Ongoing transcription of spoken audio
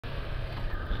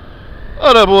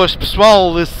Ora boas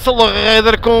pessoal, Solo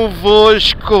Raider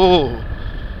convosco.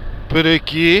 Para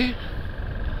quê?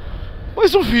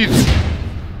 Mais um vídeo.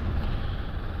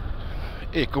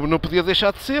 E como não podia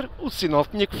deixar de ser, o sinal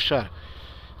tinha que fechar.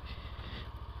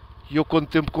 E eu conto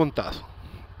tempo contado.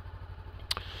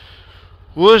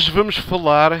 Hoje vamos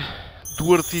falar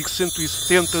do artigo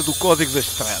 170 do Código da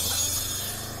Estrada.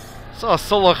 Só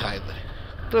Solo Raider.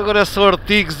 Então agora é só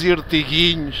artigos e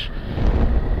artiguinhos.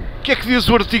 O que é que diz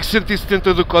o artigo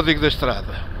 170 do Código da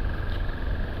Estrada?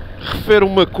 Refere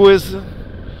uma coisa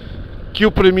que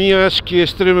eu, para mim, acho que é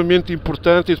extremamente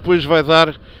importante e depois vai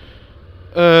dar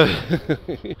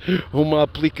uma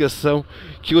aplicação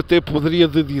que eu até poderia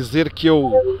dizer que é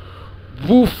o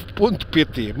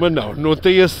buf.pt, mas não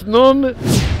tem esse nome.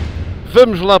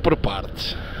 Vamos lá por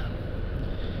partes.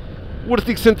 O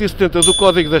artigo 170 do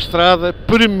Código da Estrada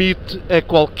permite a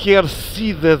qualquer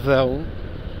cidadão,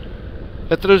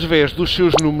 através dos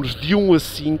seus números de 1 a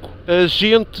 5,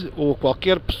 agente ou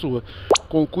qualquer pessoa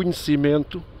com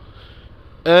conhecimento,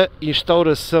 a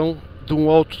instauração de um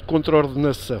auto de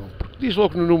contraordenação. Porque diz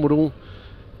logo no número 1,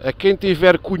 a quem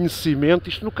tiver conhecimento,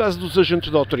 isto no caso dos agentes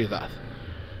da autoridade,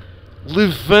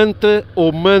 levanta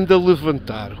ou manda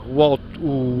levantar.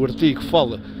 O artigo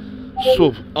fala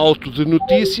sobre auto de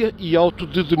notícia e auto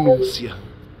de denúncia.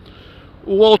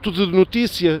 O auto de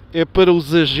notícia é para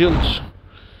os agentes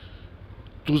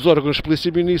dos órgãos de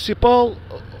polícia municipal,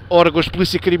 órgãos de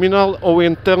polícia criminal ou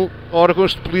então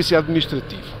órgãos de polícia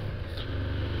administrativa.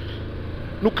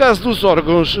 No caso dos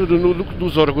órgãos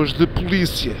de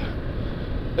polícia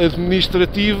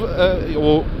administrativa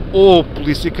ou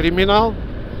polícia criminal,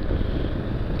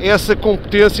 essa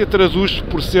competência traduz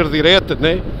por ser direta,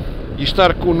 né? E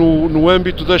estar no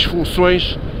âmbito das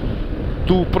funções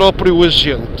do próprio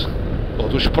agente ou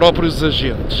dos próprios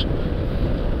agentes,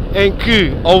 em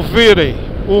que, ao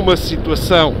verem uma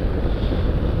situação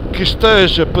que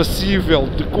esteja passível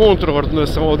de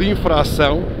contraordenação ou de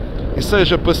infração e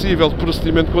seja passível de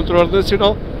procedimento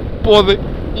contraordenacional, podem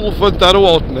levantar o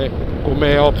auto, né? Como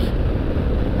é óbvio.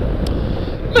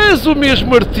 Mas o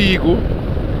mesmo artigo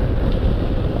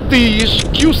diz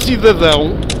que o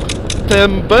cidadão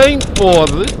também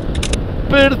pode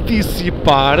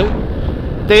participar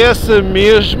dessa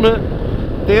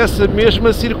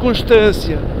mesma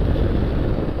circunstância.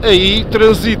 Aí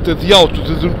transita de auto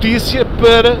de notícia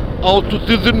para auto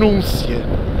de denúncia.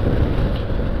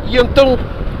 E então,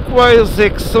 quais é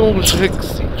que são os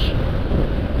requisitos?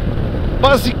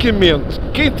 Basicamente,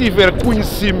 quem tiver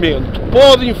conhecimento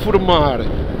pode informar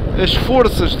as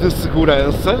forças de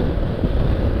segurança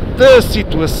da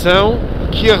situação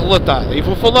que é relatada. E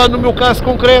vou falar no meu caso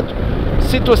concreto,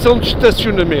 situação de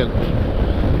estacionamento.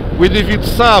 O indivíduo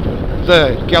sabe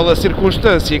daquela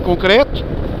circunstância em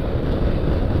concreto,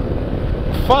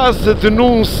 faz a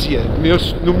denúncia,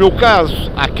 no meu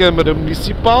caso, à Câmara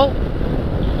Municipal,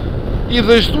 e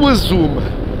das duas uma,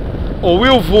 ou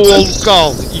eu vou ao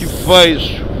local e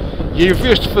vejo, e em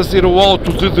vez de fazer o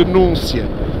auto de denúncia,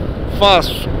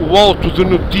 faço o auto de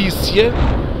notícia,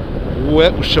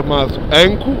 o chamado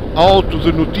ANCO, auto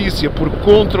de notícia por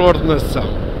contraordenação.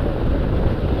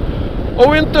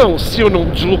 Ou então, se eu não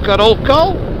me deslocar ao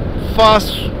local,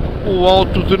 faço o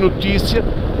auto de notícia,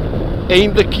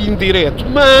 ainda que indireto.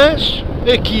 Mas,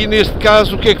 aqui neste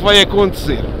caso, o que é que vai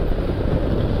acontecer?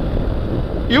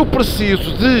 Eu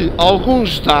preciso de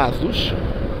alguns dados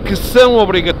que são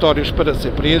obrigatórios para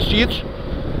ser preenchidos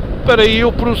para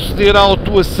eu proceder à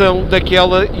autuação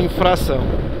daquela infração.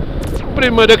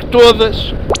 Primeira que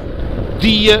todas,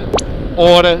 dia,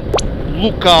 hora,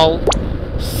 local,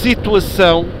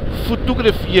 situação,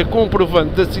 fotografia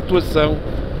comprovante da situação,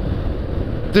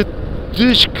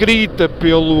 descrita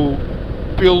pela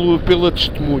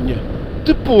testemunha.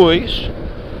 Depois,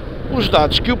 os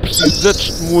dados que eu preciso da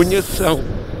testemunha são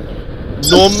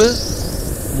nome,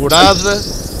 morada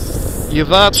e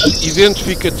dados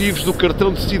identificativos do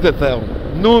cartão de cidadão,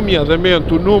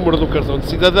 nomeadamente o número do cartão de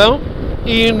cidadão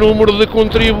e número de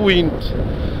contribuinte.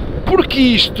 Porque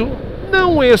isto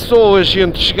não é só a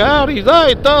gente chegar e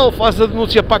tal, faz a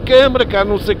denúncia para a Câmara, que há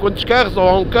não sei quantos carros, ou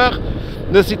há um carro,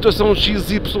 na situação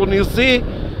XYZ,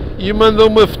 e manda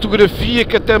uma fotografia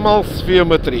que até mal se vê a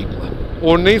matrícula,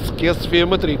 ou nem sequer se vê a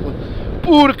matrícula.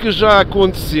 Porque já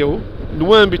aconteceu,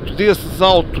 no âmbito desses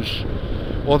autos,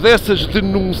 ou dessas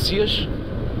denúncias,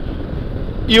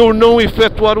 eu não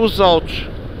efetuar os autos.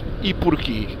 E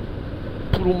porquê?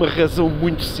 Por uma razão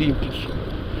muito simples.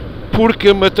 Porque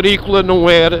a matrícula não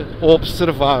era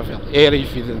observável. Era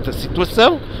evidente a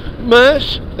situação,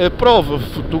 mas a prova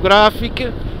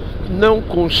fotográfica não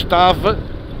constava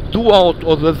do auto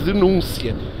ou da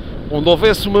denúncia, onde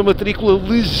houvesse uma matrícula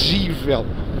legível.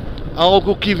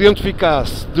 algo que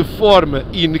identificasse de forma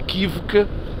inequívoca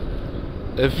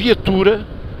a viatura,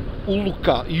 o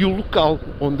local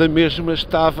onde a mesma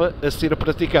estava a ser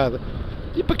praticada.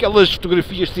 Tipo aquelas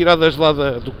fotografias tiradas lá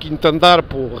do quinto andar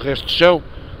para o resto do chão,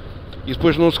 e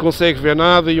depois não se consegue ver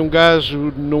nada e um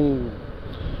gajo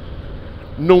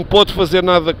não pode fazer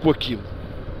nada com aquilo.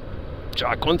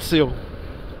 Já aconteceu.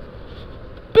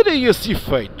 Para esse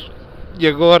efeito. E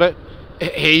agora,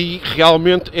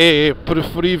 realmente é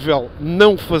preferível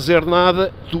não fazer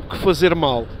nada do que fazer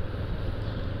mal.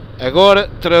 Agora,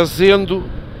 trazendo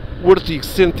o artigo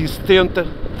 170,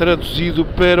 traduzido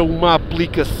para uma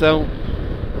aplicação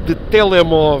de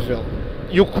telemóvel.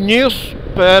 Eu conheço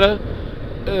para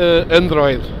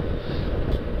Android.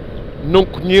 Não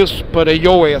conheço para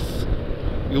iOS.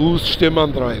 Eu uso o sistema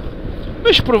Android.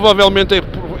 Mas provavelmente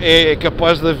é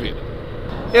capaz de haver.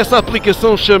 Essa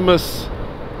aplicação chama-se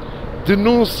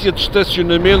Denúncia de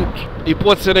Estacionamento e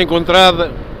pode ser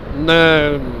encontrada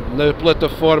na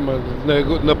plataforma,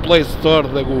 na Play Store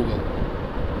da Google,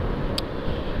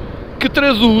 que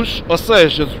traduz, ou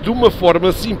seja, de uma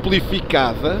forma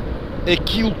simplificada,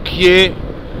 aquilo que é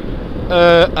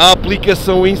a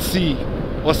aplicação em si,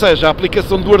 ou seja, a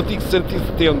aplicação do artigo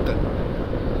 170,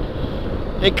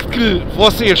 em que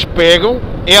vocês pegam,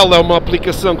 ela é uma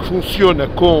aplicação que funciona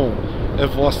com a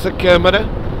vossa câmara,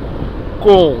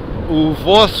 com o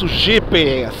vosso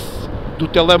GPS do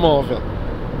telemóvel.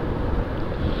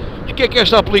 E o que é que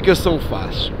esta aplicação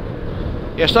faz?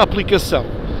 Esta aplicação,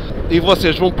 e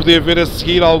vocês vão poder ver a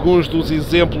seguir alguns dos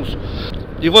exemplos,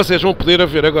 e vocês vão poder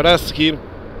ver agora a seguir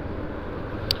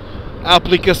a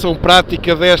aplicação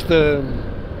prática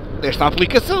desta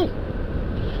aplicação,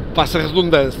 passa a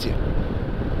redundância,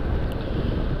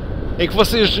 em que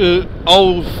vocês,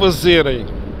 ao fazerem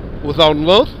o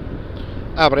download,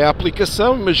 abrem a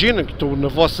aplicação, imaginem que estão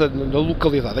na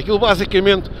localidade. Aquilo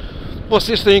basicamente,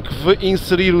 vocês têm que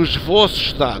inserir os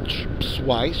vossos dados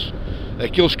pessoais,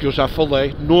 aqueles que eu já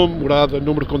falei, nome, morada,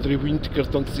 número de contribuinte,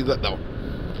 cartão de cidadão.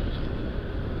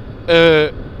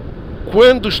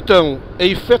 Quando estão a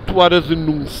efetuar a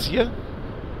denúncia,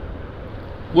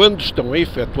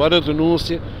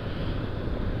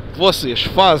 vocês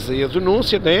fazem a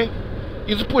denúncia, né?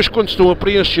 E depois, quando estão a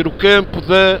preencher o campo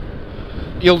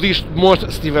ele diz, mostra,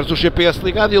 se tiveres o GPS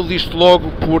ligado, ele diz-te logo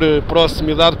por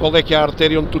proximidade qual é que é a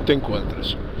artéria onde tu te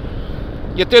encontras.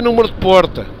 E até número de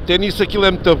porta, até nisso aquilo é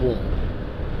muito bom.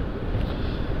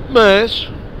 Mas,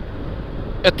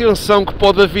 atenção que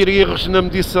pode haver erros na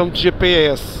medição de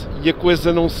GPS e a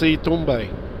coisa não sair tão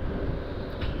bem.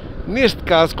 Neste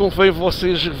caso, convém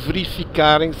vocês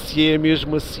verificarem se é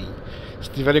mesmo assim.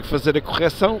 Se tiverem que fazer a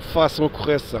correção, façam a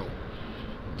correção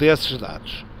desses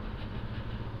dados.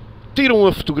 Tiram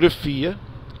a fotografia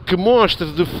que mostra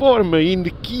de forma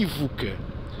inequívoca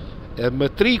a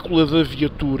matrícula da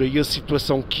viatura e a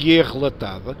situação que é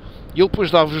relatada, e ele depois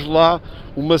dá-vos lá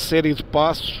uma série de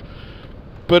passos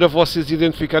para vocês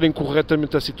identificarem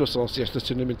corretamente a situação, se é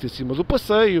estacionamento em cima do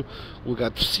passeio, lugar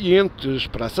deficiente,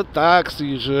 praça de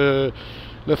táxis,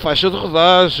 na faixa de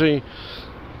rodagem,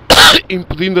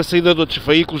 impedindo a saída de outros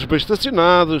veículos bem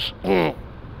estacionados,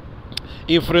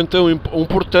 enfrentam um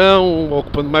portão,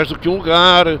 ocupando mais do que um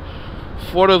lugar,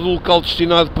 fora do local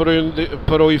destinado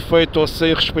para o efeito ou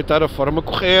sem respeitar a forma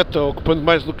correta, ocupando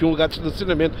mais do que um lugar de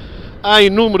estacionamento. Há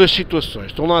inúmeras situações,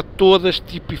 estão lá todas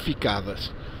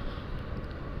tipificadas.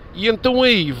 E então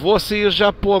aí vocês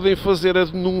já podem fazer a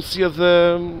denúncia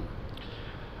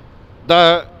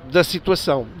da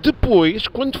situação. Depois,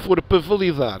 quando for para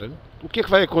validar, o que é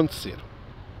que vai acontecer?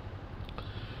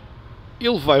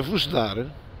 Ele vai-vos dar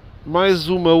mais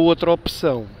uma outra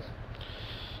opção,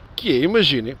 que é,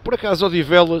 imaginem, por acaso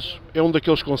Odivelas é um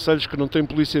daqueles concelhos que não tem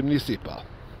polícia municipal,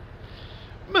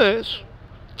 mas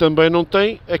também não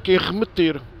tem a quem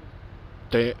remeter,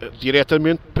 tem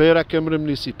diretamente para a Câmara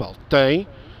Municipal, tem,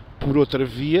 por outra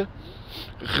via,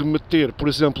 remeter, por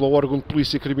exemplo, ao órgão de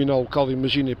polícia criminal local,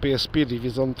 imaginem, PSP,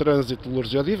 Divisão de Trânsito de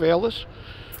Loures e Odivelas,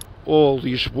 ou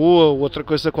Lisboa, ou outra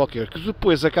coisa qualquer, que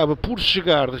depois acaba por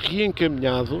chegar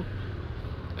reencaminhado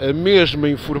a mesma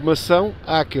informação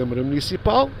à Câmara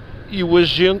Municipal e o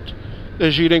agente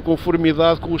agir em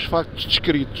conformidade com os factos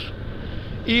descritos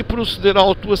e proceder à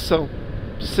autuação,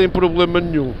 sem problema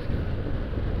nenhum.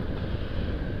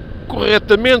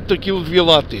 Corretamente aquilo devia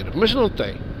lá ter, mas não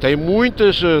tem. Tem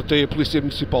muitas, tem a Polícia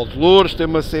Municipal de Loures, tem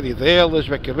uma série delas,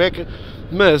 beca,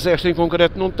 mas esta em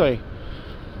concreto não tem.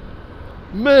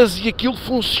 Mas e aquilo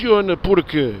funciona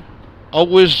porque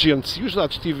ao agente, se os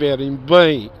dados estiverem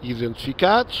bem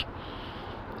identificados,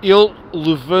 ele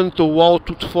levanta o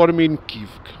auto de forma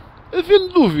inequívoca. Havendo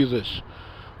dúvidas,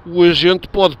 o agente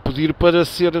pode pedir para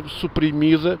ser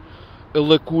suprimida a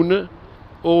lacuna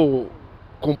ou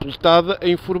completada a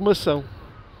informação,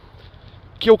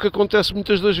 que é o que acontece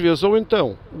muitas das vezes. Ou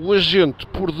então o agente,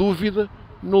 por dúvida,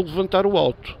 não levantar o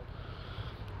auto,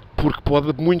 porque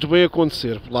pode muito bem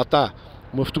acontecer, lá está,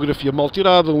 uma fotografia mal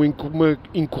tirada, uma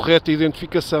incorreta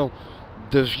identificação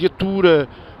da viatura,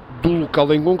 do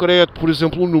local em concreto, por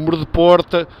exemplo, o número de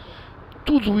porta.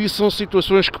 Tudo isso são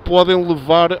situações que podem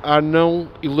levar à não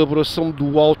elaboração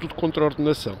do auto de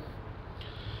contraordenação.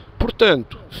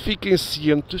 Portanto, fiquem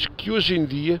cientes que hoje em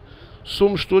dia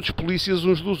somos todos polícias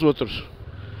uns dos outros.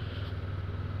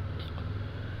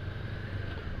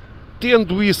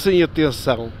 Tendo isso em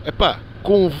atenção,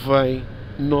 convém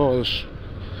nós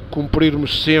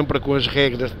cumprirmos sempre com as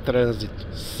regras de trânsito,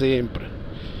 sempre.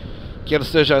 Quer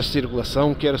seja a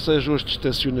circulação, quer seja os de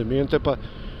estacionamento,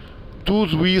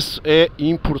 tudo isso é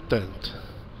importante.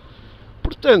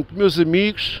 Portanto, meus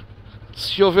amigos,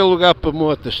 se houver lugar para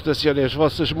motas, estacionem as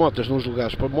vossas motas nos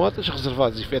lugares para motas,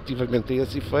 reservados efetivamente a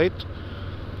esse efeito.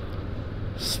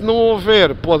 Se não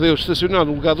houver, podem estacionar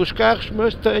no lugar dos carros,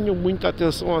 mas tenham muita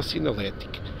atenção à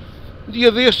sinalética. Um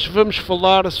dia destes vamos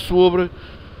falar sobre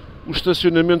os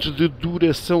estacionamentos de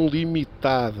duração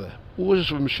limitada.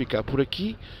 Hoje vamos ficar por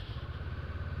aqui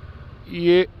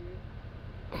e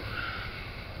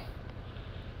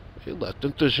sei lá,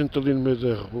 tanta gente ali no meio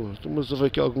da rua. Mas houve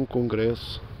aqui algum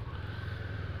congresso.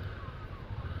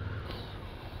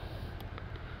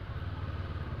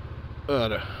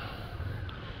 Ora,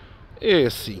 é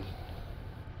assim.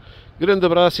 Grande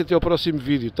abraço e até ao próximo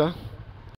vídeo, tá?